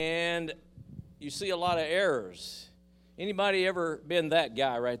and you see a lot of errors. Anybody ever been that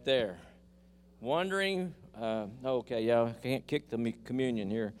guy right there? Wondering, okay, yeah, I can't kick the communion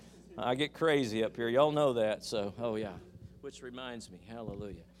here. I get crazy up here. Y'all know that, so, which reminds me,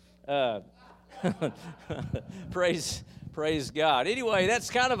 hallelujah. Praise God. Anyway, that's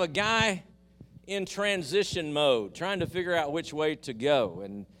kind of a guy in transition mode, trying to figure out which way to go,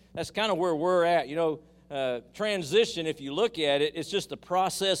 and that's kind of where we're at. Transition, if you look at it, it's just a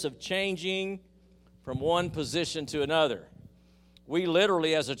process of changing from one position to another. We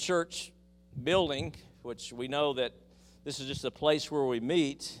literally, as a church building, which we know that this is just a place where we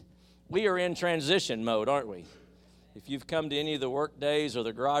meet, we are in transition mode, aren't we? If you've come to any of the work days or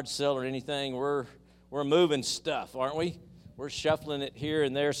the garage sale or anything, we're moving stuff, aren't we? We're shuffling it here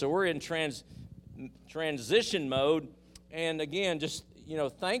and there, so we're in transition mode. And again, just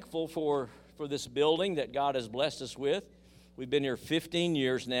thankful for this building that God has blessed us with. We've been here 15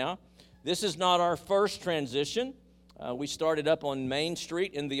 years now. This is not our first transition. We started up on Main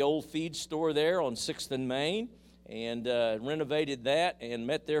Street in the old feed store there on 6th and Main, and renovated that and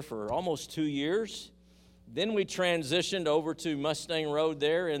met there for almost 2 years. Then we transitioned over to Mustang Road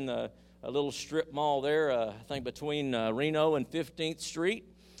there in a little strip mall there, I think between Reno and 15th Street.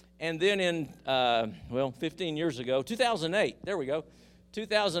 And then in, 15 years ago, 2008, there we go,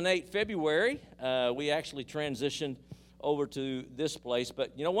 2008 February, we actually transitioned over to this place.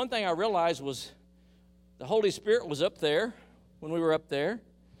 But, one thing I realized was the Holy Spirit was up there when we were up there.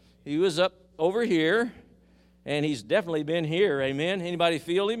 He was up over here, and He's definitely been here, amen. Anybody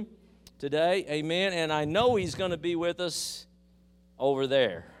feel Him today? Amen. And I know He's going to be with us over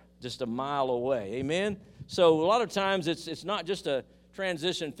there, just a mile away, amen. So a lot of times it's not just a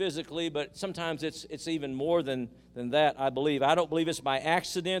transition physically, but sometimes it's even more than that, I believe. I don't believe it's by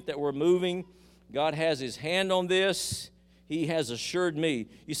accident that we're moving. God has His hand on this. He has assured me.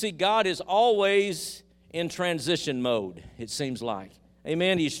 You see, God is always in transition mode, it seems like.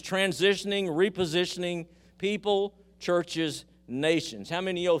 Amen. He's transitioning, repositioning people, churches, nations. How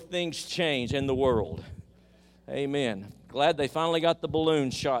many things change in the world? Amen. Glad they finally got the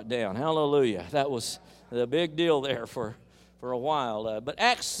balloon shot down. Hallelujah. That was the big deal there for a while. But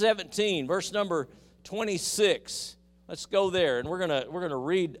Acts 17, verse number 26. Let's go there, and we're gonna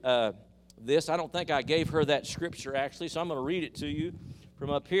read this. I don't think I gave her that scripture actually, so I'm going to read it to you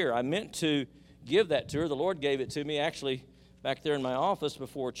from up here. I meant to give that to her. The Lord gave it to me actually back there in my office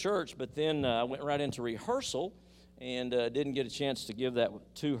before church, but then I went right into rehearsal and didn't get a chance to give that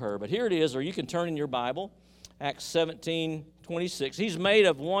to her. But here it is, or you can turn in your Bible, Acts 17, 26. He's made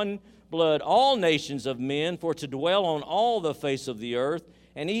of one blood all nations of men for to dwell on all the face of the earth,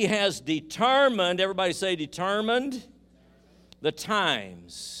 and He has determined, everybody say determined, the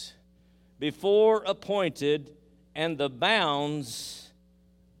times before appointed and the bounds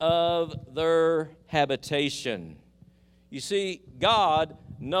of their habitation. You see, God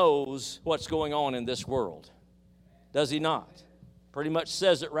knows what's going on in this world. Does He not? Pretty much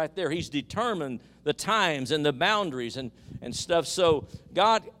says it right there. He's determined the times and the boundaries and stuff. So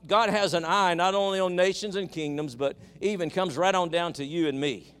God has an eye not only on nations and kingdoms, but even comes right on down to you and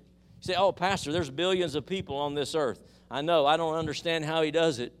me. You say, oh, Pastor, there's billions of people on this earth. I know. I don't understand how He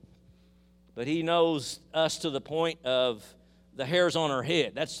does it. But He knows us to the point of the hairs on our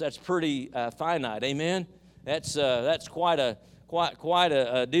head. That's pretty finite. Amen. That's quite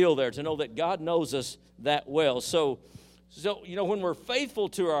a deal there to know that God knows us that well. So when we're faithful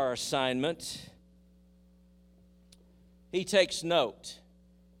to our assignment, He takes note.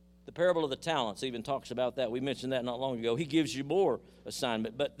 The parable of the talents even talks about that. We mentioned that not long ago. He gives you more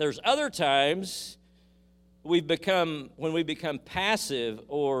assignment. But there's other times when we become passive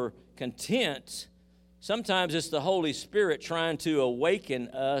or content. Sometimes it's the Holy Spirit trying to awaken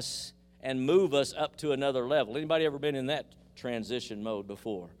us and move us up to another level. Anybody ever been in that transition mode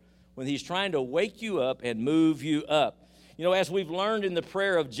before? When He's trying to wake you up and move you up. As we've learned in the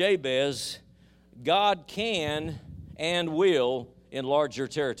prayer of Jabez, God can and will enlarge your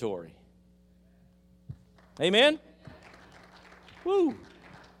territory. Amen? Woo!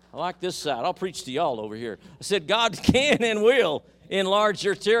 I like this side. I'll preach to y'all over here. I said God can and will enlarge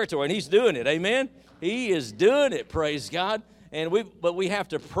your territory, and He's doing it. Amen? He is doing it, praise God. But we have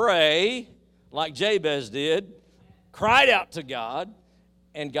to pray like Jabez did, cried out to God,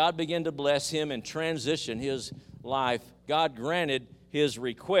 and God began to bless him and transition his life. God granted his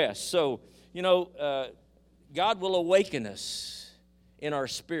request. So, God will awaken us in our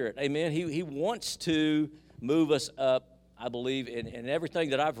spirit. Amen? He wants to move us up, I believe, in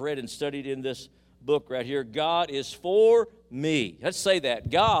everything that I've read and studied in this book right here. God is for me. Let's say that.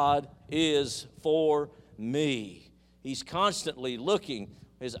 God is for me. He's constantly looking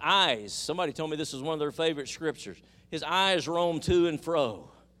His eyes, somebody told me this is one of their favorite scriptures. His eyes roam to and fro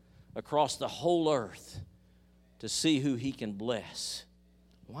across the whole earth to see who he can bless.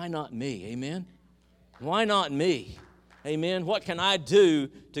 Why not me? Amen? Why not me? Amen? What can I do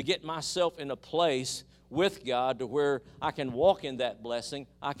to get myself in a place with God to where I can walk in that blessing,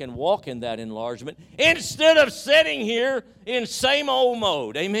 I can walk in that enlargement, instead of sitting here in same old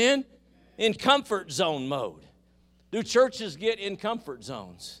mode? Amen? In comfort zone mode. Do churches get in comfort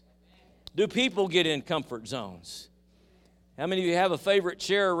zones? Do people get in comfort zones? How many of you have a favorite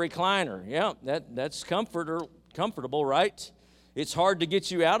chair or recliner? Yeah, that's comfortable, right? It's hard to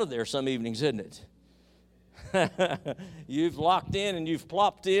get you out of there some evenings, isn't it? You've locked in and you've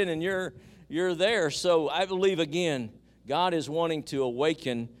plopped in and you're there. So I believe, again, God is wanting to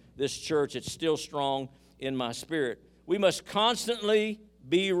awaken this church. It's still strong in my spirit. We must constantly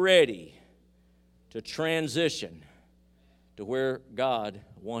be ready to transition to where God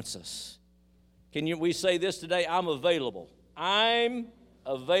wants us. We say this today? I'm available. I'm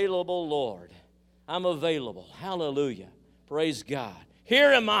available, Lord. I'm available. Hallelujah. Praise God.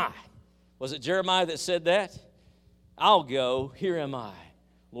 Here am I. Was it Jeremiah that said that? I'll go. Here am I.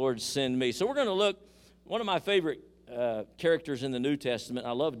 Lord, send me. So we're going to look, one of my favorite characters in the New Testament.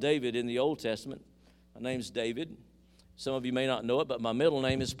 I love David in the Old Testament. My name's David. Some of you may not know it, but my middle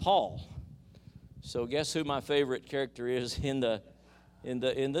name is Paul. So guess who my favorite character is in the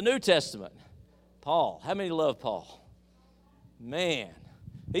New Testament? Paul. How many love Paul? Man,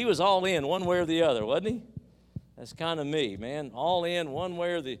 he was all in one way or the other, wasn't he? That's kind of me, man. All in one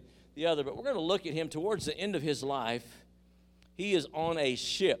way or the other. But we're going to look at him towards the end of his life. He is on a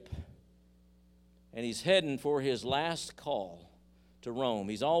ship, and he's heading for his last call to Rome.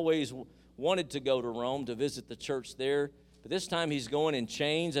 He's always wanted to go to Rome to visit the church there, but this time he's going in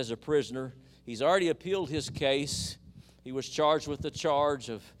chains as a prisoner. He's already appealed his case. He was charged with the charge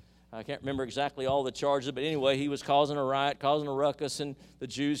of, I can't remember exactly all the charges, but anyway, he was causing a riot, causing a ruckus, and the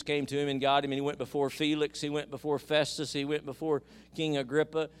Jews came to him and got him, and he went before Felix, he went before Festus, he went before King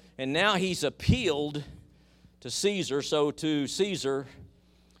Agrippa, and now he's appealed to Caesar, so to Caesar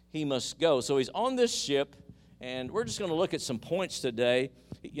he must go. So he's on this ship, and we're just going to look at some points today.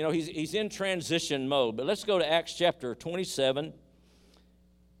 You know, he's in transition mode, but let's go to Acts chapter 27.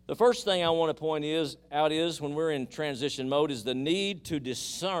 The first thing I want to point out is when we're in transition mode is the need to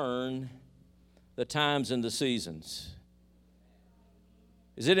discern the times and the seasons.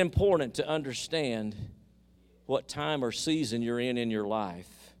 Is it important to understand what time or season you're in your life?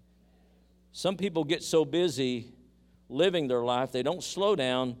 Some people get so busy living their life, they don't slow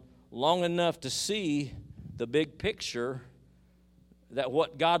down long enough to see the big picture that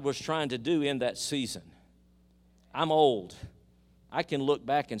what God was trying to do in that season. I'm old. I can look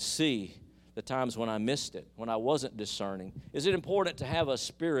back and see the times when I missed it, when I wasn't discerning. Is it important to have a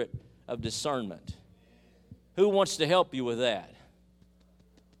spirit of discernment? Who wants to help you with that?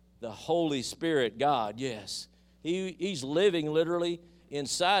 The Holy Spirit, God, yes. He's living literally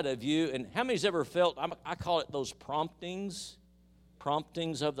inside of you. And how many's ever felt, I call it those promptings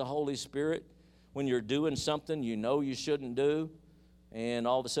of the Holy Spirit, when you're doing something you know you shouldn't do, and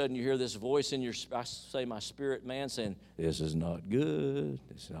all of a sudden you hear this voice in my spirit man saying, this is not good,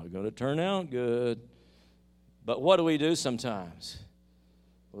 it's not going to turn out good. But what do we do sometimes?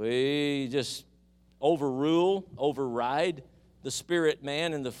 We just override the spirit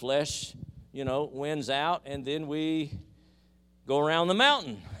man, and the flesh, wins out, and then we go around the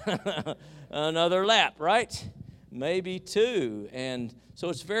mountain another lap, right? Maybe two. And so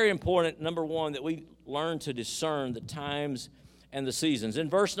it's very important, number one, that we learn to discern the times and the seasons. In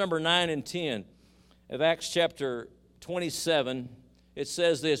verse number 9 and 10 of Acts chapter 27, it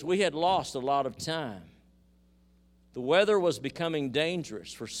says this: we had lost a lot of time. The weather was becoming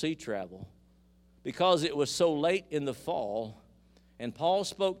dangerous for sea travel because it was so late in the fall, and Paul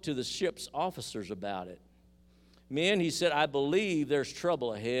spoke to the ship's officers about it. Men, he said, I believe there's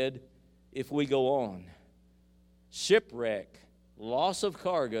trouble ahead if we go on. Shipwreck, loss of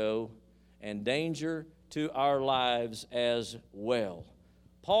cargo, and danger to our lives as well.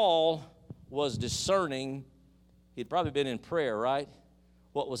 Paul was discerning. He'd probably been in prayer, right?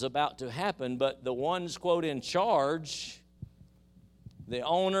 What was about to happen, but the ones, quote, in charge, the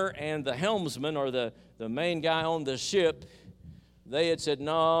owner and the helmsman, or the main guy on the ship, they had said,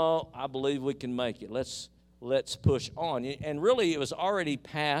 no, I believe we can make it. Let's push on. And really, it was already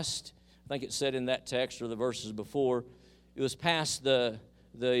past, I think it said in that text or the verses before, it was past the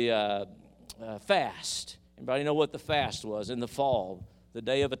fast. Anybody know what the fast was in the fall? The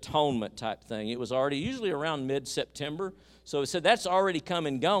Day of Atonement type thing. It was already usually around mid-September. So it said that's already come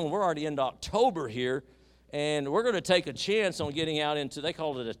and gone. We're already into October here, And we're going to take a chance on getting out into, they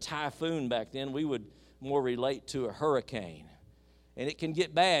called it a typhoon back then. We would more relate to a hurricane. And it can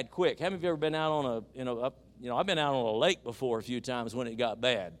get bad quick. How many of you ever been out on I've been out on a lake before a few times when it got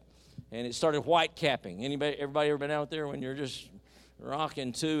bad. And it started white capping. Everybody ever been out there when you're just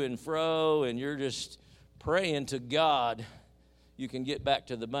rocking to and fro and you're just praying to God you can get back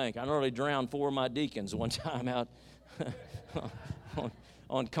to the bank? I nearly drowned 4 of my deacons one time out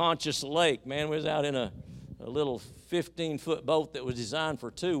on Conscious Lake. Man, we was out in a little 15-foot boat that was designed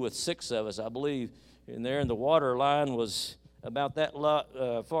for 2 with 6 of us, I believe, in there, and the water line was about that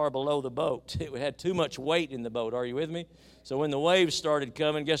far below the boat. It had too much weight in the boat. Are you with me? So when the waves started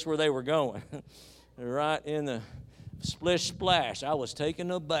coming, guess where they were going? Right in the splish splash. I was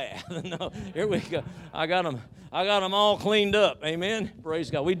taking a bath. No, here we go. I got them all cleaned up. Amen. Praise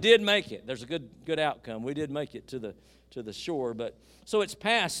God. We did make it. There's a good outcome. We did make it to the shore. But so it's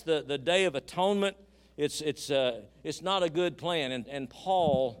past the Day of Atonement. It's not a good plan. And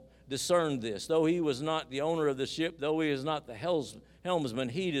Paul discerned this. Though he was not the owner of the ship, though he is not the helmsman,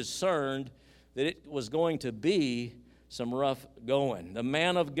 he discerned that it was going to be some rough going. The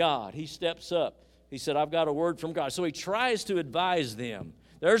man of God, he steps up. He said, I've got a word from God. So he tries to advise them.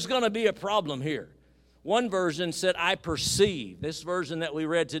 There's going to be a problem here. One version said, I perceive. This version that we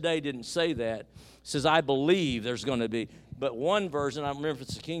read today didn't say that. It says, I believe there's going to be. But one version, I remember if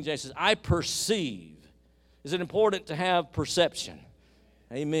it's the King James, says, I perceive. Is it important to have perception?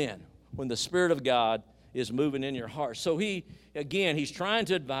 Amen. When the Spirit of God is moving in your heart. So he's trying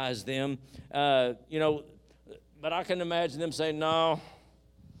to advise them, but I can imagine them saying, no,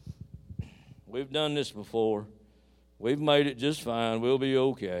 we've done this before. We've made it just fine. We'll be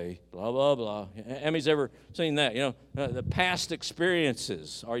okay. Blah, blah, blah. How many's ever seen that? The past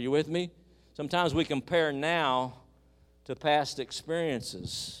experiences. Are you with me? Sometimes we compare now to past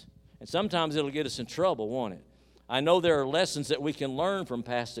experiences. And sometimes it'll get us in trouble, won't it? I know there are lessons that we can learn from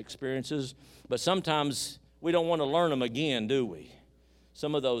past experiences, but sometimes we don't want to learn them again, do we?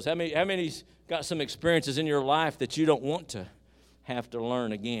 Some of those. How many's got some experiences in your life that you don't want to have to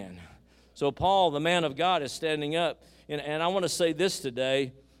learn again? So Paul, the man of God, is standing up. And I want to say this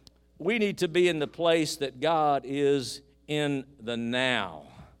today. We need to be in the place that God is in the now,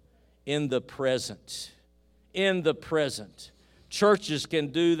 in the present. In the present. Churches can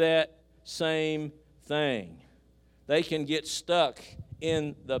do that same thing. They can get stuck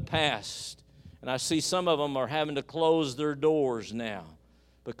in the past. And I see some of them are having to close their doors now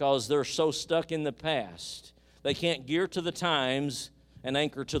because they're so stuck in the past. They can't gear to the times and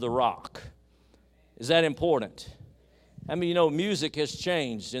anchor to the rock. Is that important? I mean, music has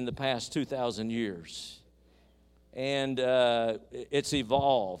changed in the past 2,000 years. And it's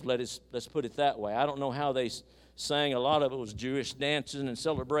evolved. Let's put it that way. I don't know how they sang. A lot of it was Jewish dancing and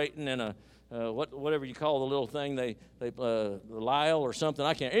celebrating and whatever you call the little thing, the lyre or something.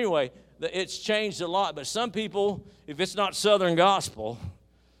 I can't. Anyway, it's changed a lot. But some people, if it's not Southern gospel,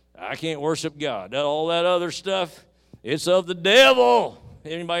 I can't worship God. All that other stuff, it's of the devil.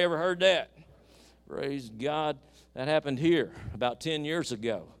 Anybody ever heard that? Praise God. That happened here about 10 years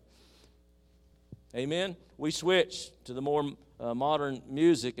ago. Amen. We switched to the more modern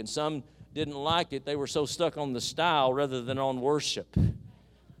music, and some didn't like it. They were so stuck on the style rather than on worship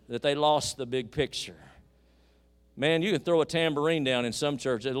that they lost the big picture. Man, you can throw a tambourine down in some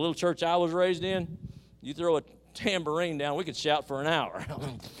church. At a little church I was raised in, you throw a tambourine down, we could shout for an hour.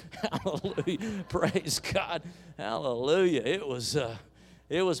 Hallelujah. Praise God. Hallelujah.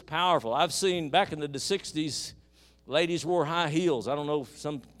 It was powerful. I've seen back in the 60s, ladies wore high heels. I don't know if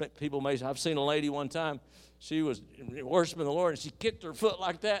some people may. I've seen a lady one time. She was worshiping the Lord, and she kicked her foot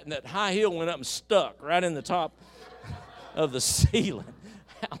like that, and that high heel went up and stuck right in the top of the ceiling.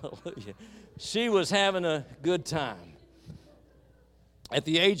 Hallelujah. She was having a good time. At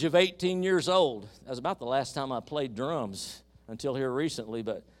the age of 18 years old, that was about the last time I played drums until here recently,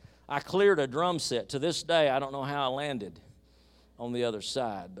 but I cleared a drum set. To this day, I don't know how I landed on the other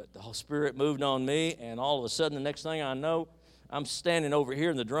side, but the Holy Spirit moved on me, and all of a sudden, the next thing I know, I'm standing over here,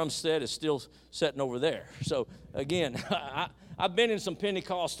 and the drum set is still sitting over there. So, again, I've been in some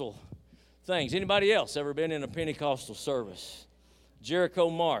Pentecostal things. Anybody else ever been in a Pentecostal service? Jericho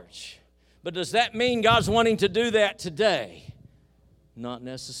March. But does that mean God's wanting to do that today? Not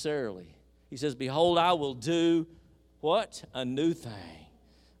necessarily. He says, behold, I will do what? A new thing.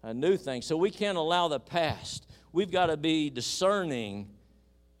 A new thing. So we can't allow the past. We've got to be discerning,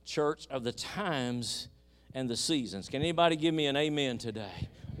 church, of the times and the seasons. Can anybody give me an amen today?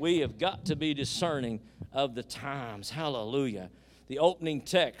 We have got to be discerning of the times. Hallelujah. The opening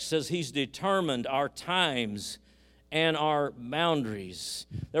text says he's determined our times and our boundaries.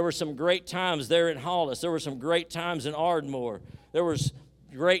 There were some great times there in Hollis. There were some great times in Ardmore. There was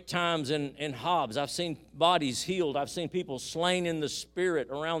great times in Hobbs. I've seen bodies healed. I've seen people slain in the Spirit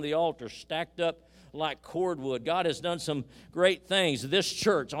around the altar, stacked up like cordwood. God has done some great things. This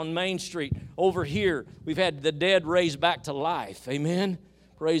church on Main Street, over here, we've had the dead raised back to life. Amen?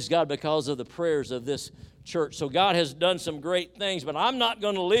 Praise God, because of the prayers of this church. So God has done some great things, but I'm not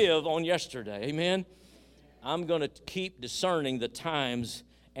going to live on yesterday. Amen? I'm going to keep discerning the times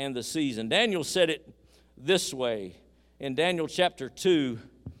and the season. Daniel said it this way. In Daniel chapter 2,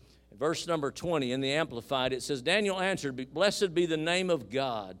 verse number 20, in the Amplified, it says, Daniel answered, Blessed be the name of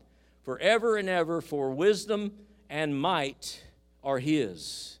God, forever and ever, for wisdom and might are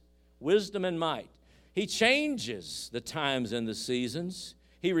His. Wisdom and might. He changes the times and the seasons.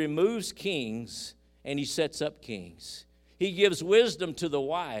 He removes kings, and He sets up kings. He gives wisdom to the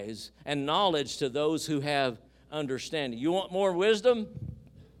wise and knowledge to those who have understanding. You want more wisdom?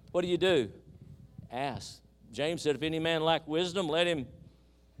 What do? Ask. James said, if any man lack wisdom, let him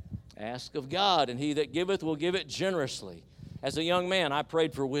ask of God, and he that giveth will give it generously. As a young man, I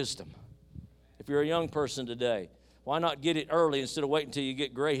prayed for wisdom. If you're a young person today, why not get it early instead of waiting until you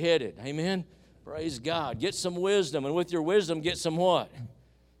get gray-headed? Amen? Praise God. Get some wisdom, and with your wisdom, get some what?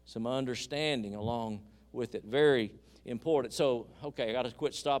 Some understanding along with it. Very important. So, okay, I got to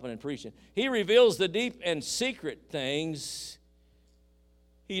quit stopping and preaching. He reveals the deep and secret things.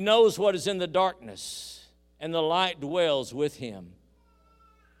 He knows what is in the darkness, and the light dwells with Him.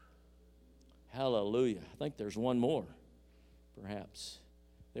 Hallelujah. I think there's one more, perhaps.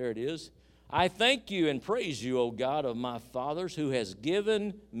 There it is. I thank you and praise you, O God of my fathers, who has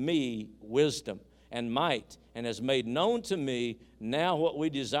given me wisdom and might, and has made known to me now what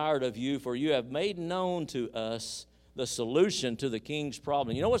we desired of you, for you have made known to us the solution to the king's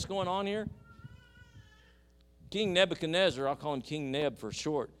problem. You know what's going on here? King Nebuchadnezzar, I'll call him King Neb for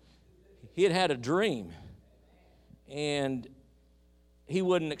short, he had a dream. And he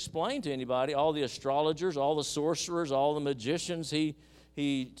wouldn't explain to anybody, all the astrologers, all the sorcerers, all the magicians. He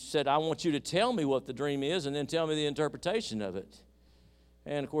said, I want you to tell me what the dream is and then tell me the interpretation of it.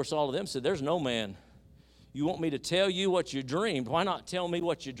 And, of course, all of them said, there's no man. You want me to tell you what you dreamed? Why not tell me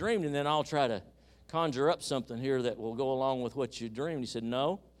what you dreamed, and then I'll try to conjure up something here that will go along with what you dreamed. He said,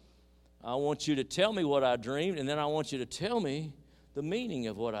 no, I want you to tell me what I dreamed, and then I want you to tell me the meaning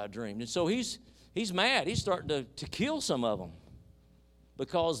of what I dreamed. And so he's mad. He's starting to kill some of them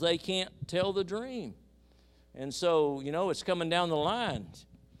because they can't tell the dream. And so, it's coming down the line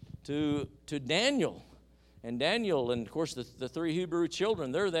to Daniel. And Daniel, and of course the three Hebrew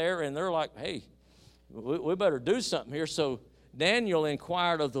children, they're there, and they're like, hey, we better do something here. So Daniel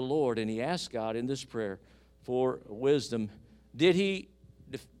inquired of the Lord, and he asked God in this prayer for wisdom.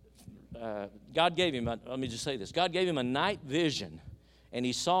 God gave him, let me just say this, God gave him a night vision, and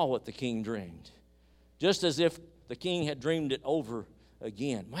he saw what the king dreamed, just as if the king had dreamed it over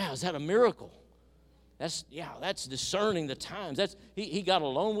again. Wow, is that a miracle? That's discerning the times. He got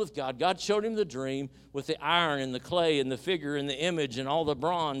alone with God. God showed him the dream with the iron and the clay and the figure and the image and all the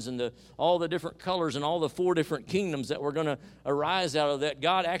bronze and all the different colors and all the 4 different kingdoms that were going to arise out of that.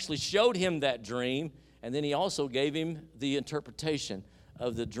 God actually showed him that dream, and then he also gave him the interpretation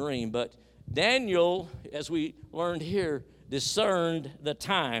of the dream. But Daniel, as we learned here, discerned the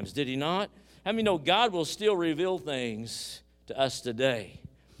times, did he not? How many know God will still reveal things to us today?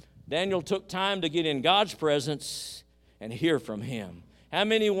 Daniel took time to get in God's presence and hear from Him. How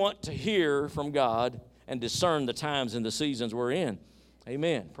many want to hear from God and discern the times and the seasons we're in?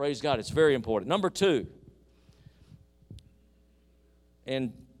 Amen. Praise God. It's very important. Number 2,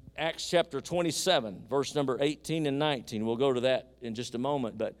 in Acts chapter 27, verse number 18 and 19. We'll go to that in just a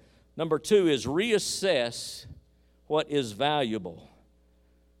moment. But number 2 is reassess what is valuable.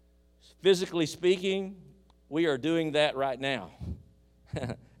 Physically speaking, we are doing that right now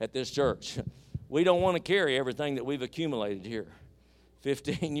at this church. We don't want to carry everything that we've accumulated here.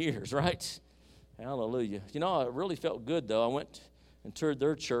 15 years, right? Hallelujah. I really felt good, though. I went and toured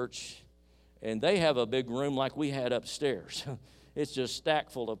their church, and they have a big room like we had upstairs. It's just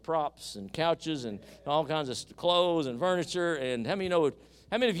stacked full of props and couches and all kinds of clothes and furniture. And how many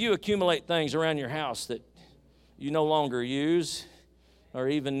of you accumulate things around your house that you no longer use or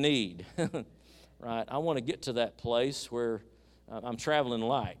even need? Right? I want to get to that place where I'm traveling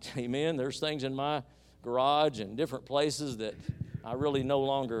light. Amen? There's things in my garage and different places that I really no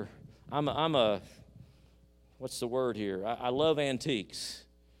longer, what's the word here? I love antiques,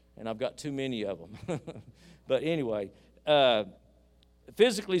 and I've got too many of them. But anyway,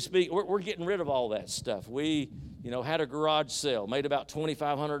 physically speaking, we're getting rid of all that stuff. We, had a garage sale, made about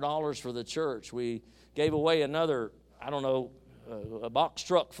 $2,500 for the church. We gave away another I don't know, a box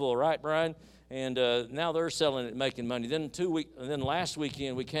truck full, right, Brian? And now they're selling it, making money. Then last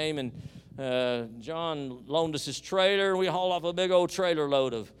weekend we came and John loaned us his trailer, and we hauled off a big old trailer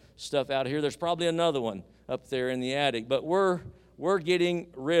load of stuff out of here. There's probably another one up there in the attic, but we're getting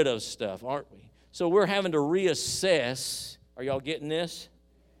rid of stuff, aren't we? So we're having to reassess. Are y'all getting this?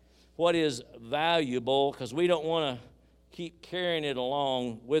 What is valuable, because we don't want to keep carrying it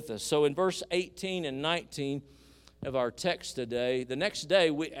along with us. So in verse 18 and 19 of our text today, the next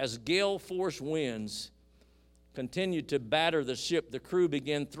day, as gale force winds continued to batter the ship, the crew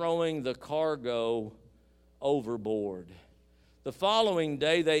began throwing the cargo overboard. The following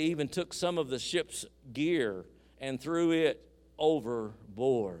day, they even took some of the ship's gear and threw it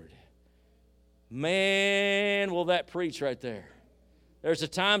overboard. Man, will that preach right there. There's a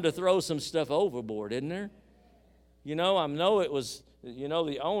time to throw some stuff overboard, isn't there? You know, I know it was,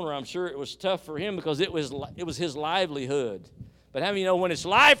 the owner, I'm sure it was tough for him because it was his livelihood. But how many know when it's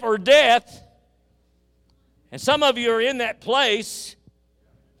life or death, and some of you are in that place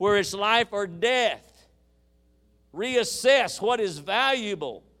where it's life or death. Reassess what is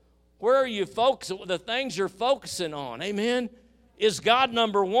valuable. Where are you focusing? The things you're focusing on. Amen? Is God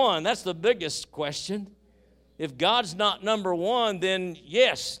number one? That's the biggest question. If God's not number one, then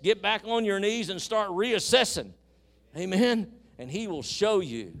yes, get back on your knees and start reassessing. Amen? And He will show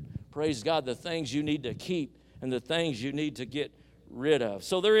you, praise God, the things you need to keep and the things you need to get rid of.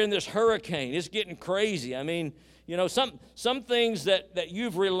 So they're in this hurricane. It's getting crazy. I mean, some things that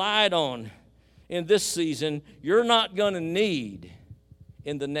you've relied on in this season, you're not going to need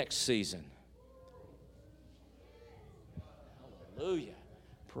in the next season. Hallelujah.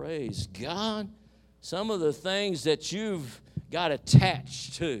 Praise God. Some of the things that you've got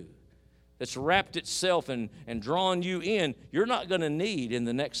attached to, that's wrapped itself and drawn you in, you're not going to need in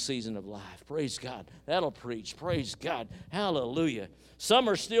the next season of life. Praise God. That'll preach. Praise God. Hallelujah. Some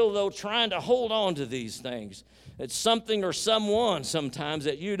are still, though, trying to hold on to these things. It's something or someone sometimes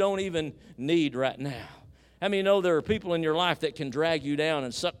that you don't even need right now. How many know there are people in your life that can drag you down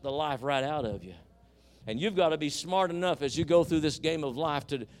and suck the life right out of you? And you've got to be smart enough as you go through this game of life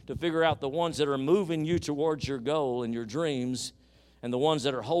to figure out the ones that are moving you towards your goal and your dreams and the ones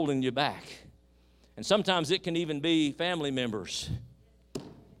that are holding you back. And sometimes it can even be family members.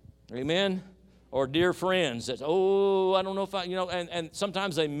 Amen? Or dear friends that, I don't know if and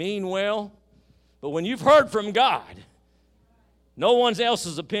sometimes they mean well. But when you've heard from God, no one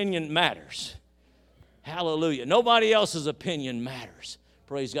else's opinion matters. Hallelujah. Nobody else's opinion matters.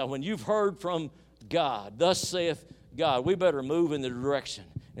 Praise God. When you've heard from God, thus saith God, we better move in the direction.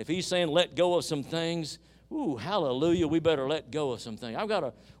 If He's saying let go of some things, hallelujah, we better let go of some things. I've got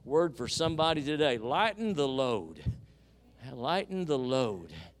a word for somebody today. Lighten the load. Lighten the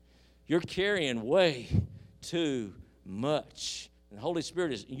load. You're carrying way too much. And the Holy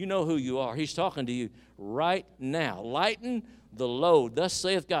Spirit you know who you are. He's talking to you right now. Lighten the load. Thus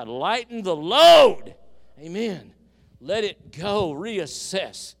saith God, lighten the load. Amen. Let it go.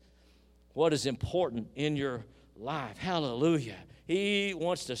 Reassess what is important in your life. Hallelujah. He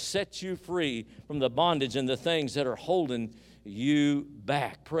wants to set you free from the bondage and the things that are holding you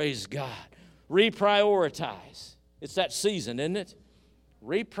back. Praise God. Reprioritize. It's that season, isn't it?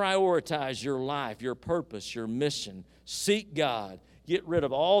 Reprioritize your life, your purpose, your mission. Seek God. Get rid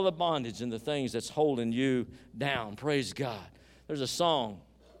of all the bondage and the things that's holding you down. Praise God. There's a song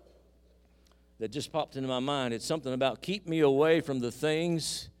that just popped into my mind. It's something about keep me away from the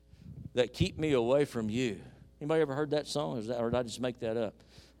things that keep me away from you. Anybody ever heard that song? Or did I just make that up?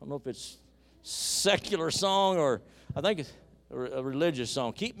 I don't know if it's a secular song or I think it's a religious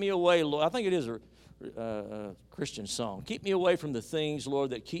song. Keep me away, Lord. I think it is a Christian song. Keep me away from the things,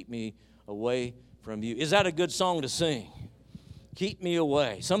 Lord, that keep me away from you. Is that a good song to sing? Keep me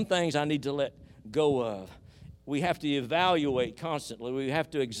away. Some things I need to let go of. We have to evaluate constantly. We have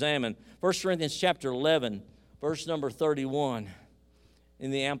to examine. 1 Corinthians chapter 11, verse number 31 in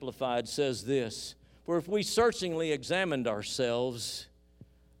the Amplified says this, for if we searchingly examined ourselves,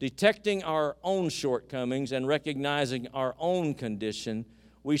 detecting our own shortcomings and recognizing our own condition,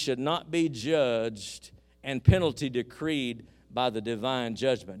 we should not be judged and penalty decreed by the divine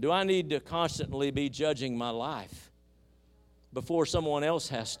judgment. Do I need to constantly be judging my life before someone else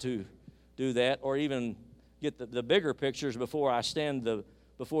has to do that, or even get the bigger pictures before I stand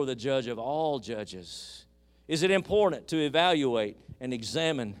before the judge of all judges? Is it important to evaluate and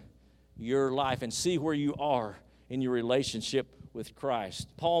examine your life and see where you are in your relationship with Christ?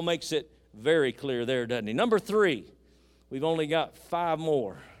 Paul makes it very clear there, doesn't he? Number 3, we've only got 5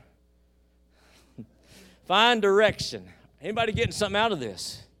 more. Find direction. Anybody getting something out of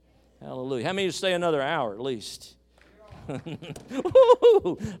this? Hallelujah. How many will stay another hour at least?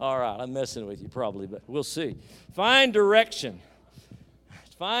 All right, I'm messing with you probably, but we'll see. Find direction.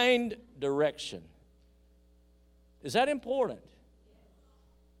 Find direction. Is that important?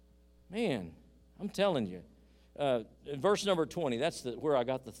 Man, I'm telling you. In verse number 20, that's where I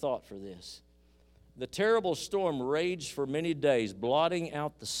got the thought for this. The terrible storm raged for many days, blotting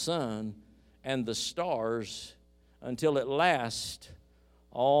out the sun and the stars until at last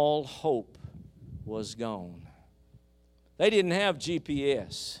all hope was gone. They didn't have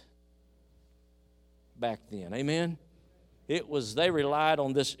GPS back then. Amen? They relied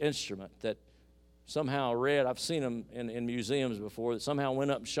on this instrument that somehow I've seen them in museums before, that somehow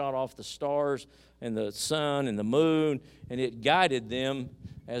went up and shot off the stars and the sun and the moon, and it guided them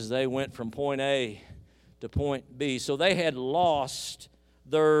as they went from point A to point B. So they had lost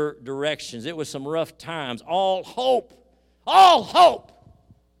their directions. It was some rough times. All hope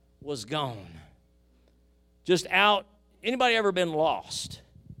was gone. Just out. Anybody ever been lost?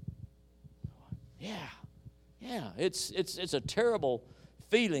 Yeah. It's a terrible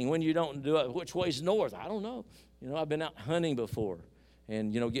feeling when you don't do it. Which way's north? I don't know. I've been out hunting before,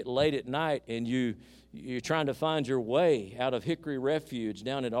 and get late at night, and you're trying to find your way out of Hickory Refuge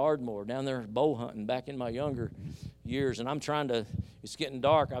down at Ardmore, down there bow hunting back in my younger years, and it's getting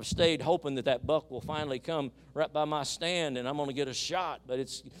dark. I've stayed hoping that buck will finally come right by my stand, and I'm going to get a shot, but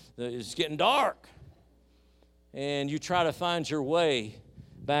it's getting dark, and you try to find your way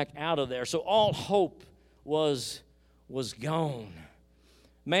back out of there. So all hope was gone.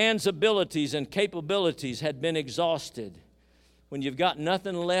 Man's abilities and capabilities had been exhausted. When you've got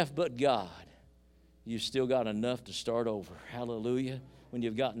nothing left but God, you've still got enough to start over. Hallelujah. When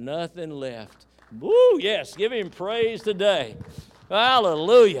you've got nothing left. Woo, yes, give Him praise today.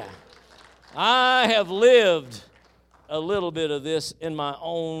 Hallelujah. I have lived a little bit of this in my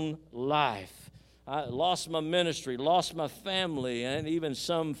own life. I lost my ministry, lost my family, and even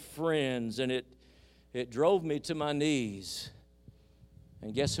some friends, and it drove me to my knees.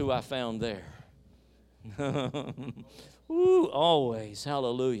 And guess who I found there? Ooh, always.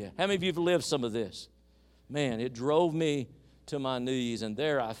 Hallelujah. How many of you have lived some of this? Man, it drove me to my knees, and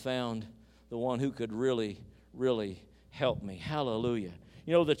there I found the one who could really, really help me. Hallelujah.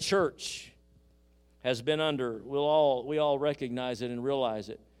 The church has been under, we all recognize it and realize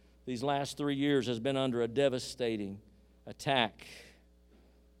it. These last 3 years has been under a devastating attack.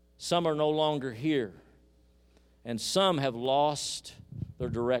 Some are no longer here, and some have lost their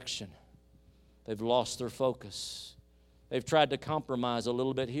direction. They've lost their focus. They've tried to compromise a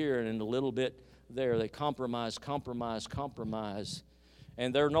little bit here and a little bit there. They compromise.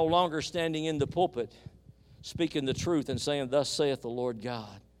 And they're no longer standing in the pulpit speaking the truth and saying, "Thus saith the Lord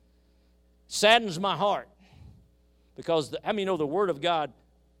God." Saddens my heart because the Word of God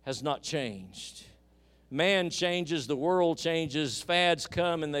has not changed. Man changes, the world changes, fads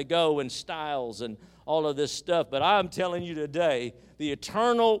come and they go, and styles and all of this stuff. But I'm telling you today, the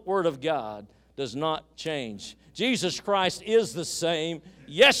eternal Word of God does not change. Jesus Christ is the same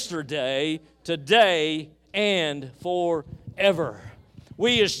yesterday, today, and forever.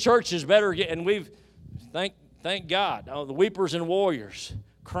 We as churches better get, and we've, thank God, the weepers and warriors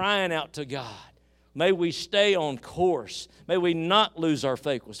crying out to God. May we stay on course. May we not lose our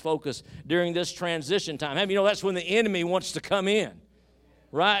focus during this transition time. That's when the enemy wants to come in.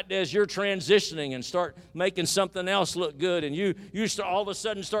 Right as you're transitioning and start making something else look good, and you all of a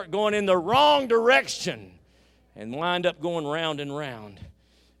sudden start going in the wrong direction and wind up going round and round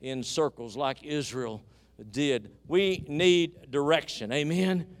in circles like Israel did. We need direction.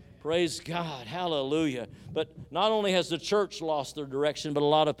 Amen? Praise God. Hallelujah. But not only has the church lost their direction, but a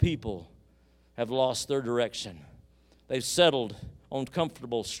lot of people have lost their direction. They've settled on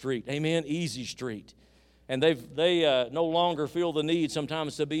comfortable street. Amen? Easy street. And they no longer feel the need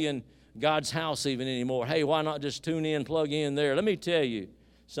sometimes to be in God's house even anymore. Hey, why not just tune in, plug in there? Let me tell you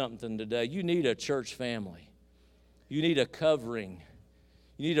something today. You need a church family. You need a covering.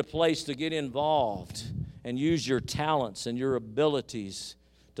 You need a place to get involved and use your talents and your abilities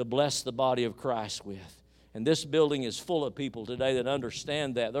to bless the body of Christ with. And this building is full of people today that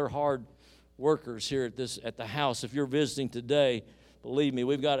understand that. They're hard workers here at the house. If you're visiting today, believe me,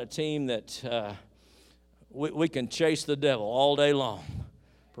 we've got a team that we can chase the devil all day long.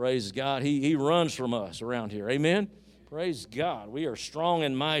 Praise God. He runs from us around here. Amen? Praise God. We are strong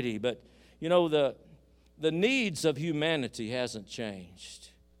and mighty. But, the needs of humanity hasn't changed.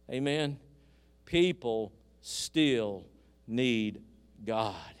 Amen? People still need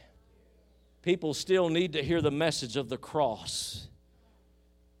God. People still need to hear the message of the cross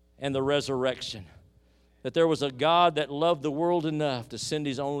and the resurrection. That there was a God that loved the world enough to send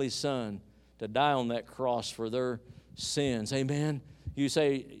His only Son to die on that cross for their sins. Amen? You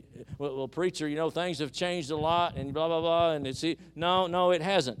say, well, preacher, things have changed a lot and blah, blah, blah. And no, it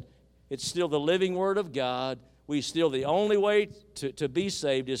hasn't. It's still the living Word of God. The only way to be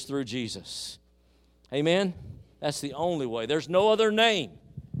saved is through Jesus. Amen? That's the only way. There's no other name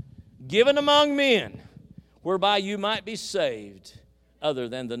given among men whereby you might be saved other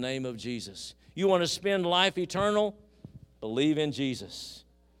than the name of Jesus. You want to spend life eternal? Believe in Jesus.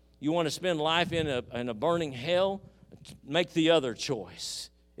 You want to spend life in a burning hell? Make the other choice.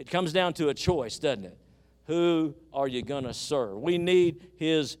 It comes down to a choice, doesn't it? Who are you going to serve? We need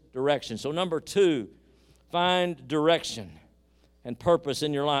His direction. So number 2, find direction and purpose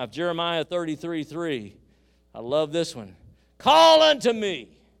in your life. Jeremiah 33:3. I love this one. Call unto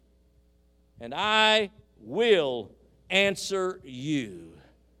me, and I will answer you,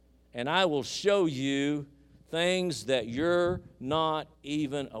 and I will show you things that you're not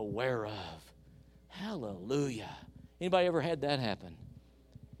even aware of. Hallelujah. Anybody ever had that happen?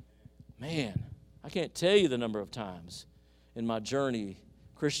 Man, I can't tell you the number of times in my journey,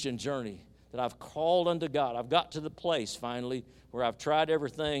 Christian journey, that I've called unto God. I've got to the place finally where I've tried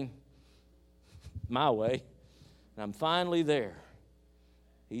everything my way, and I'm finally there.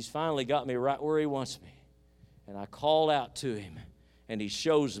 He's finally got me right where He wants me. And I call out to Him, and He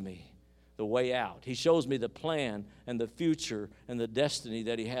shows me the way out. He shows me the plan and the future and the destiny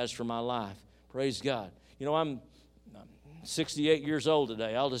that He has for my life. Praise God. I'm 68 years old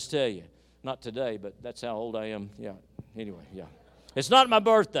today. I'll just tell you. Not today, but that's how old I am. Yeah. Anyway, yeah. It's not my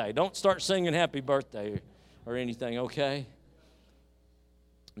birthday. Don't start singing happy birthday or anything, okay?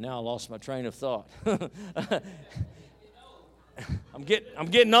 Now I lost my train of thought. I'm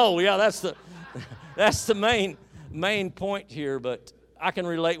getting old. Yeah, that's the main point here, but I can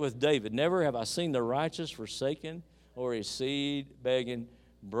relate with David. Never have I seen the righteous forsaken or his seed begging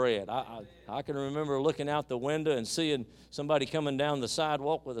bread. I can remember looking out the window and seeing somebody coming down the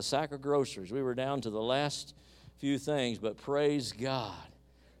sidewalk with a sack of groceries. We were down to the last few things, but praise God,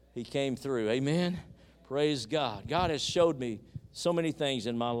 He came through. Amen? Praise God. God has showed me so many things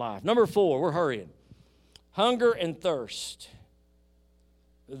in my life. Number 4, we're hurrying. Hunger and thirst.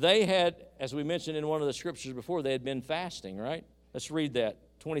 They had, as we mentioned in one of the scriptures before, they had been fasting, right? Let's read that,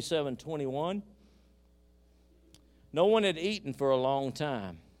 27:21. No one had eaten for a long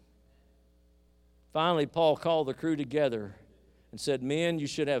time. Finally, Paul called the crew together and said, men, you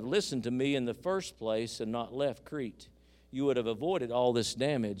should have listened to me in the first place and not left Crete. You would have avoided all this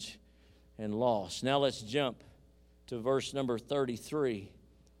damage and loss. Now let's jump to verse number 33.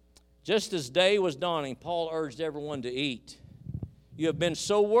 Just as day was dawning, Paul urged everyone to eat. You have been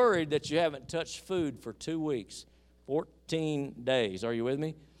so worried that you haven't touched food for 2 weeks, 14 days. Are you with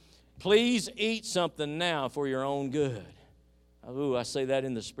me? Please eat something now for your own good. Ooh, I say that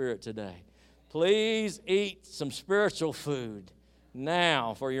in the Spirit today. Please eat some spiritual food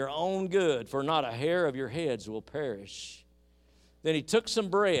now for your own good, for not a hair of your heads will perish. Then he took some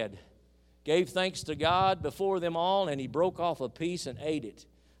bread, gave thanks to God before them all, and he broke off a piece and ate it.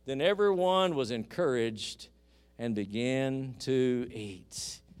 Then everyone was encouraged and began to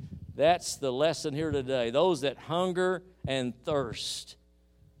eat. That's the lesson here today. Those that hunger and thirst,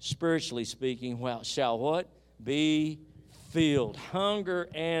 spiritually speaking, shall what? Be filled. Hunger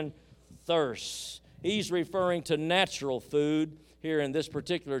and thirst. He's referring to natural food here in this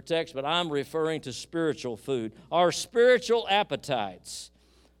particular text, but I'm referring to spiritual food. Our spiritual appetites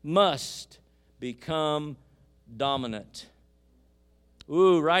must become dominant.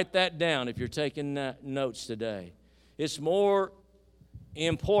 Ooh, write that down if you're taking notes today. It's more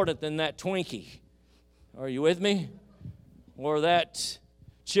important than that Twinkie. Are you with me? Or that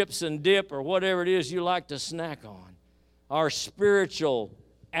chips and dip or whatever it is you like to snack on. Our spiritual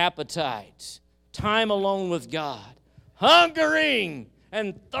appetites, time alone with God, hungering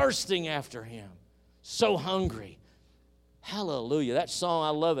and thirsting after Him. So hungry. Hallelujah. That song, I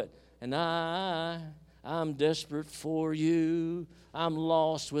love it. And I'm desperate for you. I'm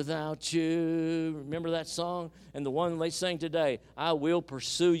lost without you. Remember that song? And the one they sang today, I will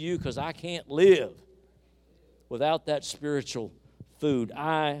pursue you because I can't live without that spiritual food.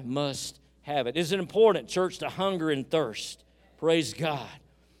 I must have it. Is it important, church, to hunger and thirst? Praise God.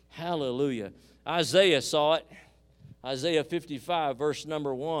 Hallelujah. Isaiah saw it. Isaiah 55, verse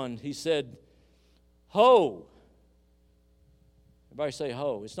number 1. He said, ho. Everybody say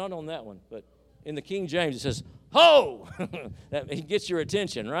ho. It's not on that one, but in the King James it says, ho. That gets your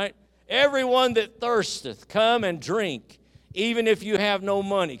attention, right? Everyone that thirsteth, come and drink, even if you have no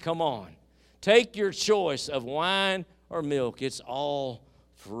money. Come on. Take your choice of wine or milk. It's all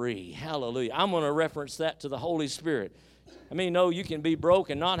free. Hallelujah. I'm going to reference that to the Holy Spirit. I mean, no, you can be broke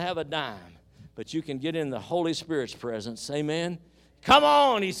and not have a dime. but you can get in the Holy Spirit's presence. Amen. Come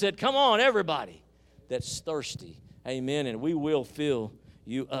on, he said, come on, everybody that's thirsty. Amen. And we will fill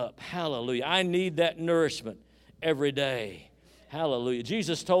you up. Hallelujah. I need that nourishment every day. Hallelujah.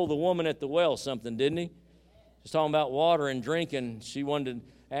 Jesus told the woman at the well something, didn't he? He's talking about water and drinking. She wanted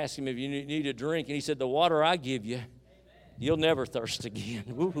to ask him if you need a drink. And he said, the water I give you, you'll never thirst again.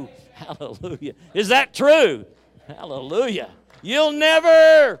 Woo, hallelujah. Is that true? Hallelujah. You'll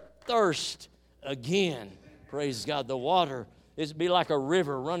never thirst again. Praise God. The water is be like a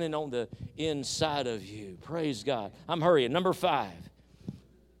river running on the inside of you. Praise God. I'm hurrying. Number 5.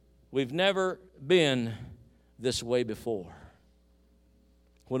 We've never been this way before.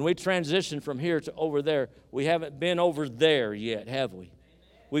 When we transition from here to over there, we haven't been over there yet, have we?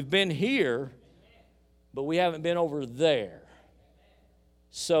 We've been here, but we haven't been over there.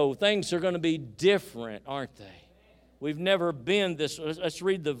 So things are going to be different, aren't they? We've never been this. Let's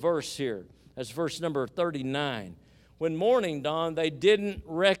read the verse here. That's verse number 39. When morning dawned, they didn't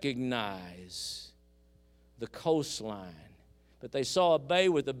recognize the coastline, but they saw a bay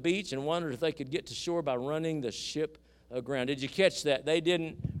with a beach and wondered if they could get to shore by running the ship aground. Did you catch that? They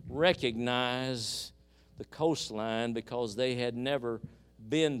didn't recognize the coastline because they had never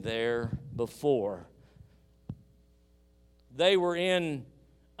been there before. They were in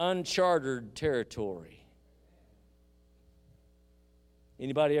uncharted territory.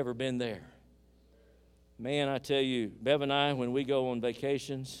 Anybody ever been there? Man, I tell you, Bev and I, when we go on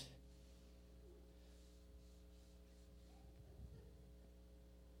vacations,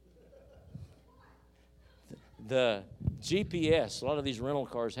 the GPS, a lot of these rental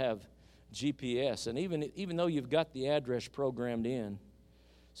cars have GPS, and even though you've got the address programmed in,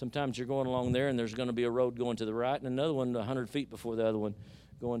 sometimes you're going along there and there's going to be a road going to the right and another one 100 feet before the other one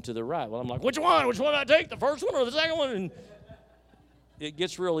going to the right. Well, I'm like, which one? Which one do I take, the first one or the second one? And it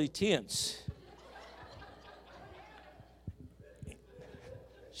gets really tense.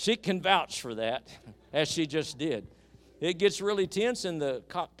 She can vouch for that, as she just did. It gets really tense in the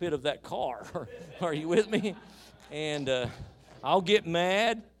cockpit of that car. Are you with me? And I'll get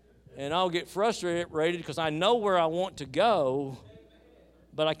mad and I'll get frustrated because I know where I want to go,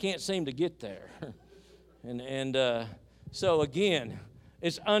 but I can't seem to get there. So again,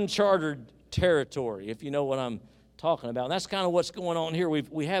 it's uncharted territory, if you know what I'm talking about. And that's kind of what's going on here.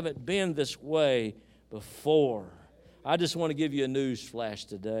 We haven't been this way before. I just want to give you a news flash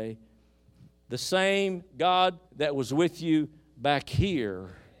today. The same God that was with you back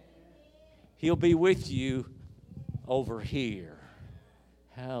here, He'll be with you over here.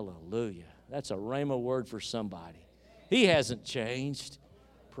 Hallelujah. That's a rhema word for somebody. He hasn't changed.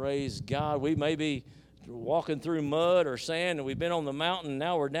 Praise God. We may be walking through mud or sand, and we've been on the mountain,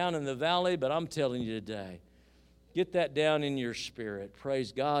 now we're down in the valley, but I'm telling you today, get that down in your spirit.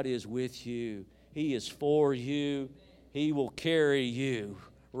 Praise God is with you. He is for you. He will carry you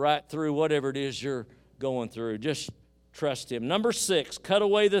right through whatever it is you're going through. Just trust Him. Number 6, cut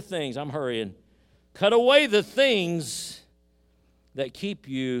away the things. I'm hurrying. Cut away the things that keep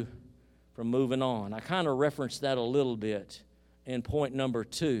you from moving on. I kind of referenced that a little bit in point number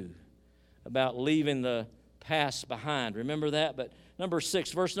 2 about leaving the past behind. Remember that? But number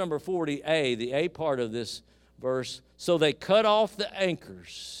 6, verse number 40a, the A part of this verse, so they cut off the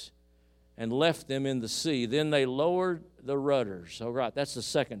anchors and left them in the sea. Then they lowered the rudders. All right, that's the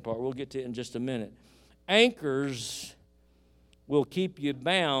second part. We'll get to it in just a minute. Anchors will keep you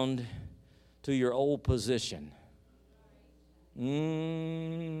bound to your old position.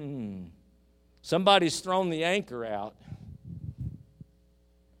 Somebody's thrown the anchor out,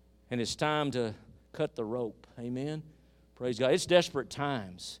 and it's time to cut the rope. Amen? Praise God. It's desperate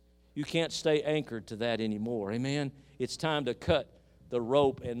times. You can't stay anchored to that anymore. Amen? It's time to cut the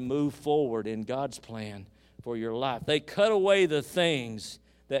rope and move forward in God's plan for your life. They cut away the things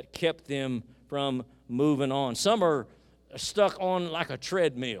that kept them from moving on. Some are stuck on like a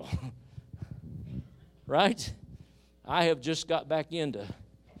treadmill, right? I have just got back into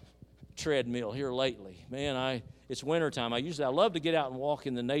treadmill here lately. Man, it's wintertime. I love to get out and walk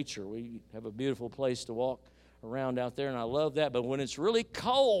in the nature. We have a beautiful place to walk around out there, and I love that. But when it's really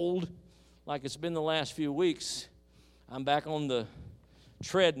cold, like it's been the last few weeks, I'm back on the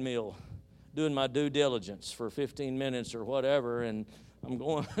treadmill doing my due diligence for 15 minutes or whatever, and I'm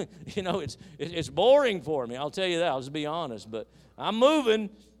going, it's boring for me. I'll tell you that. I'll just be honest. But I'm moving.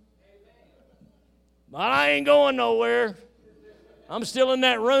 But I ain't going nowhere. I'm still in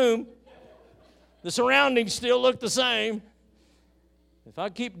that room. The surroundings still look the same. If I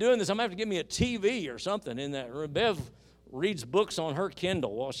keep doing this, I'm going to have to get me a TV or something in that room. Bev reads books on her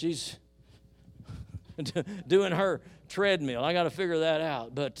Kindle while she's doing her treadmill. I got to figure that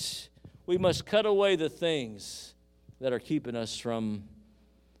out. But We must cut away the things that are keeping us from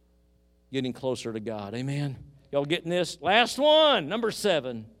getting closer to God. Amen? Y'all getting this? Last one, number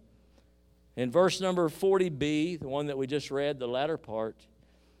 7. In verse number 40b, the one that we just read, the latter part,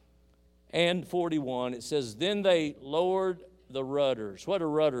 and 41, it says, then they lowered the rudders. What do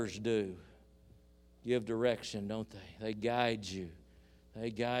rudders do? Give direction, don't they? They guide you. They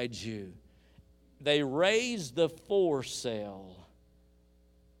guide you. They raised the foresail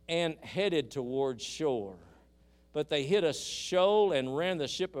and headed towards shore. But they hit a shoal and ran the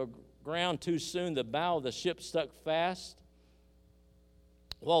ship aground too soon. The bow of the ship stuck fast,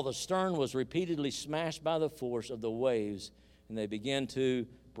 while the stern was repeatedly smashed by the force of the waves, and they began to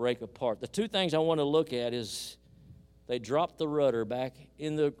break apart. The two things I want to look at is they dropped the rudder back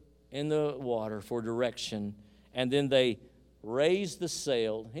in the water for direction, and then they raised the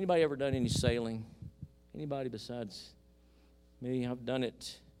sail. Anybody ever done any sailing? Anybody besides me? I've done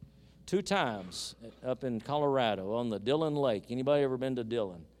it 2 times up in Colorado on the Dillon Lake. Anybody ever been to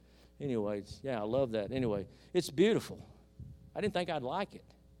Dillon? Anyways, yeah, I love that. Anyway, it's beautiful. I didn't think I'd like it,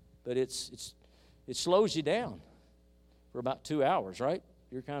 but it slows you down for about 2 hours, right?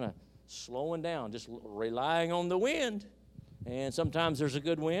 You're kind of slowing down, just relying on the wind. And sometimes there's a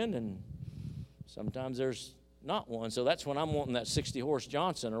good wind, and sometimes there's not one. So that's when I'm wanting that 60-horse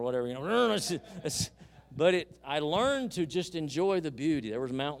Johnson or whatever. But I learned to just enjoy the beauty. There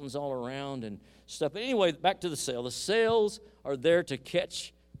was mountains all around and stuff. But anyway, back to the sail. The sails are there to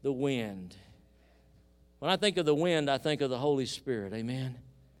catch the wind. When I think of the wind, I think of the Holy Spirit. Amen?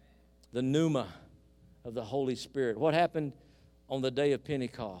 The pneuma of the Holy Spirit. What happened on the day of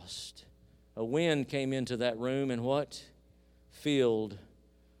Pentecost? A wind came into that room and what? Filled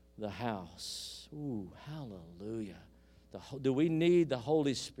the house. Ooh, hallelujah. Do we need the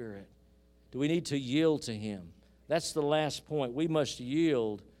Holy Spirit? Do we need to yield to Him? That's the last point. We must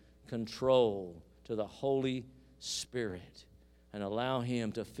yield control to the Holy Spirit and allow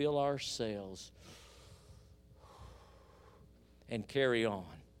Him to fill our sails and carry on.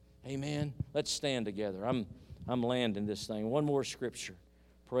 Amen? Let's stand together. I'm landing this thing. One more scripture.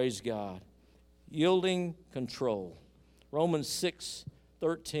 Praise God. Yielding control. Romans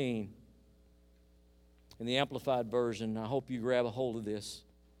 6:13 in the Amplified Version. I hope you grab a hold of this.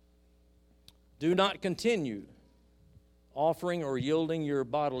 Do not continue offering or yielding your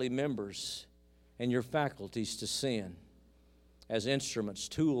bodily members and your faculties to sin as instruments,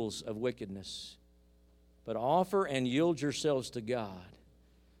 tools of wickedness, but offer and yield yourselves to God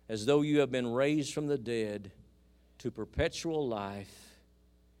as though you have been raised from the dead to perpetual life,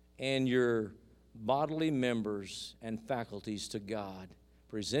 and your bodily members and faculties to God,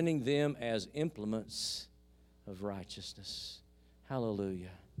 presenting them as implements of righteousness. Hallelujah.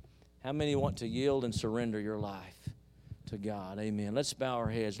 How many want to yield and surrender your life to God? Amen. Let's bow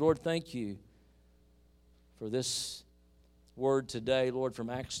our heads. Lord, thank you for this word today, Lord, from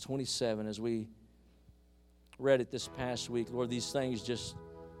Acts 27. As we read it this past week, Lord, these things just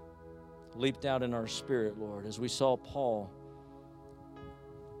leaped out in our spirit, Lord, as we saw Paul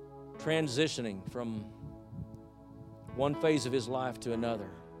transitioning from one phase of his life to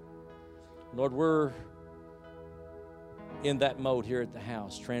another. Lord, we're in that mode here at the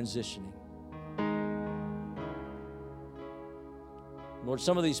house, transitioning. Lord,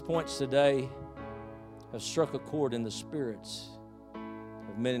 some of these points today have struck a chord in the spirits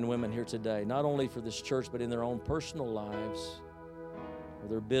of men and women here today, not only for this church, but in their own personal lives, or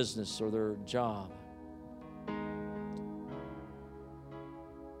their business, or their job.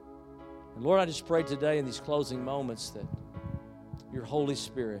 And Lord, I just pray today in these closing moments that your Holy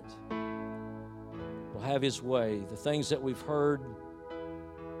Spirit will have His way. The things that we've heard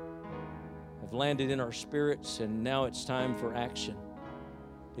have landed in our spirits, and now it's time for action.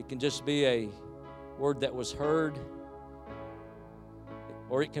 It can just be a word that was heard,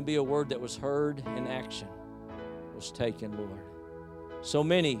 or it can be a word that was heard and action was taken, Lord. So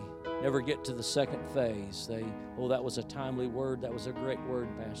many never get to the second phase. That was a timely word. That was a great word,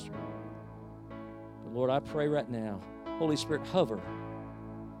 Pastor. But Lord, I pray right now, Holy Spirit, hover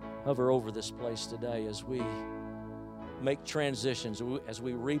over this place today as we make transitions, as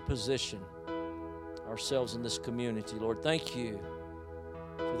we reposition ourselves in this community. Lord, thank you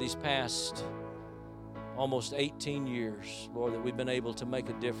for these past almost 18 years, Lord, that we've been able to make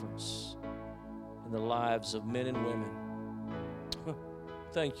a difference in the lives of men and women.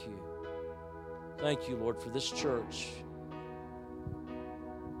 Thank you. Thank you, Lord, for this church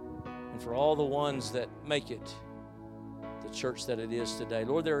and for all the ones that make it the church that it is today.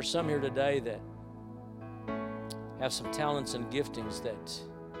 Lord, there are some here today that have some talents and giftings that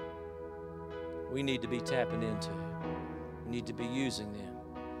we need to be tapping into. We need to be using them.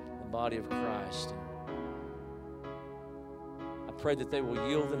 body of Christ. I pray that they will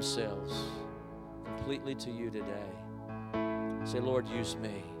yield themselves completely to you today. Say, Lord, use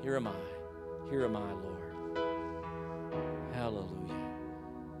me. Here am I. Here am I, Lord. Hallelujah.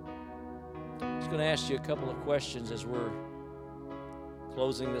 I'm just going to ask you a couple of questions as we're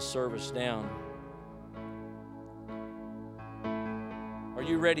closing this service down. Are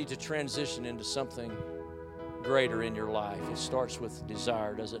you ready to transition into something greater in your life? It starts with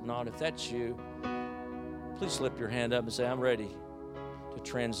desire, does it not? If that's you, please slip your hand up and say, I'm ready to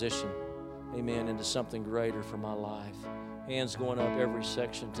transition, amen, into something greater for my life. Hands going up every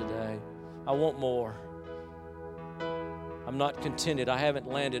section today. I want more. I'm not contented. I haven't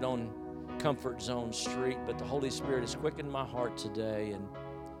landed on comfort zone street, but the Holy Spirit has quickened my heart today, and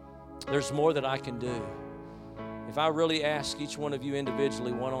there's more that I can do. If I really ask each one of you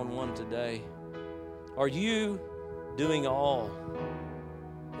individually, one-on-one today, are you doing all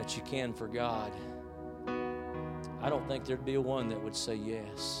that you can for God? I don't think there'd be one that would say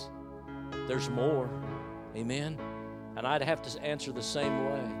yes. There's more. Amen? And I'd have to answer the same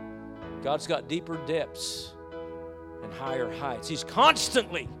way. God's got deeper depths and higher heights. He's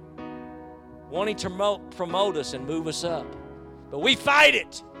constantly wanting to promote us and move us up. But we fight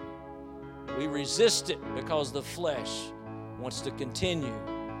it. We resist it because the flesh wants to continue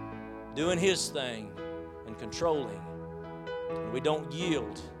doing his thing and controlling. And we don't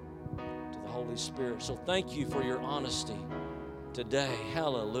yield to the Holy Spirit. So thank you for your honesty today.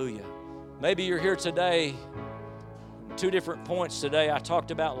 Hallelujah. Maybe you're here today. 2 different points today. I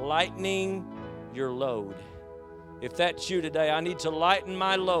talked about lightening your load. If that's you today, I need to lighten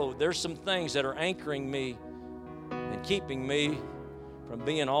my load. There's some things that are anchoring me and keeping me from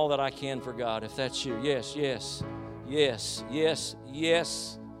being all that I can for God. If that's you, yes, yes, yes, yes,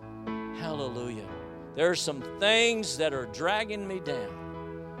 yes. Hallelujah. There's some things that are dragging me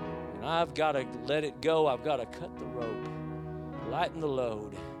down, and I've got to let it go. I've got to cut the rope, lighten the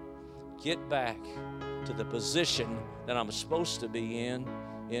load, get back to the position that I'm supposed to be in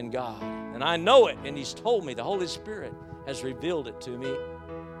God. And I know it, and He's told me, the Holy Spirit has revealed it to me,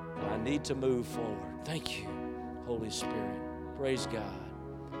 that I need to move forward. Thank you, Holy Spirit. Praise God.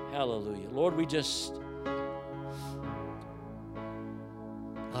 Hallelujah. Lord, we just,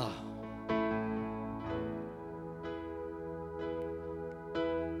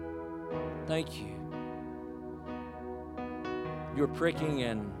 thank you. You're pricking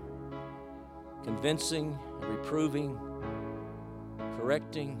and convincing, reproving,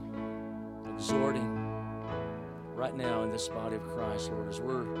 correcting, exhorting right now in this body of Christ, Lord, as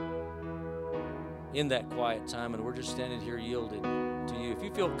we're in that quiet time and we're just standing here yielded to you. If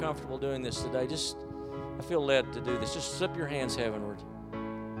you feel comfortable doing this today, I feel led to do this. Just slip your hands heavenward.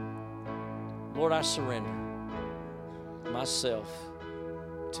 Lord, I surrender myself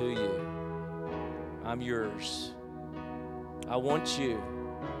to you. I'm yours. I want you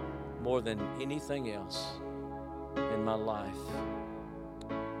more than anything else in my life.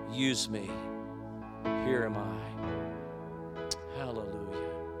 Use me. Here am I. Hallelujah.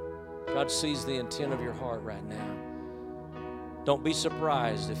 God sees the intent of your heart right now. Don't be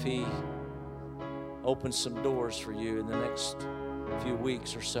surprised if He opens some doors for you in the next few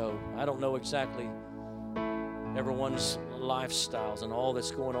weeks or so. I don't know exactly everyone's lifestyles and all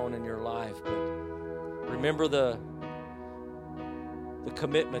that's going on in your life, but remember the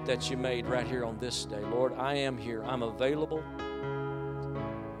commitment that you made right here on this day. Lord, I am here. I'm available,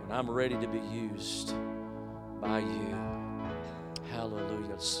 and I'm ready to be used by you.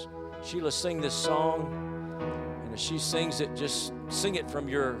 Hallelujah. Sheila, sing this song, and as she sings it, just sing it from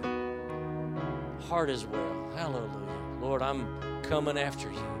your heart as well. Hallelujah. Lord, I'm coming after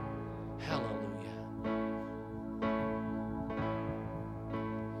you. Hallelujah.